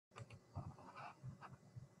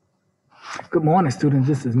Good morning, students.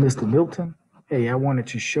 This is Mr. Milton. Hey, I wanted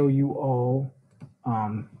to show you all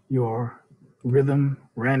your rhythm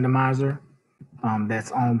randomizer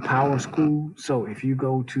that's on Power School. So if you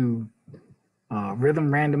go to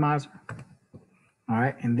rhythm randomizer, all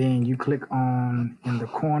right, and then you click on in the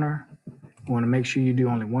corner, you want to make sure you do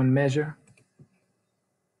only one measure.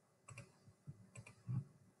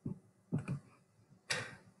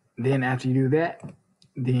 Then after you do that,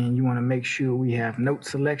 then you want to make sure we have note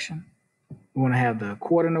selection. We want to have the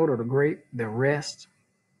quarter note or the grape, the rest,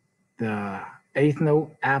 the eighth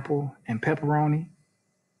note, apple, and pepperoni.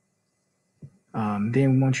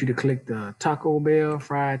 Then we want you to click the Taco Bell,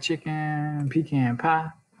 fried chicken, pecan pie,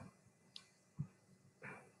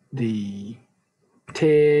 the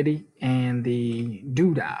Teddy, and the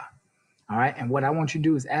Doodah. All right. And what I want you to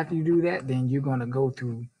do is after you do that, then you're going to go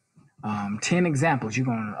through 10 examples. You're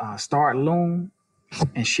going to start Loom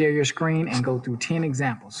and share your screen and go through 10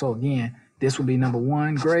 examples. So again, this will be number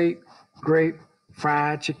one, grape,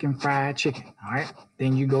 fried chicken. All right.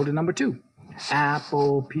 Then you go to number two,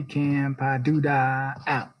 apple, pecan pie, doodah,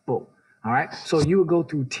 apple. All right. So you would go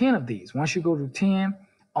through 10 of these. Once you go to 10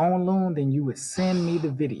 on Loom, then you would send me the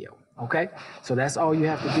video. Okay. So that's all you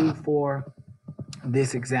have to do for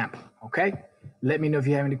this example. Okay. Let me know if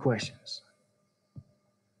you have any questions.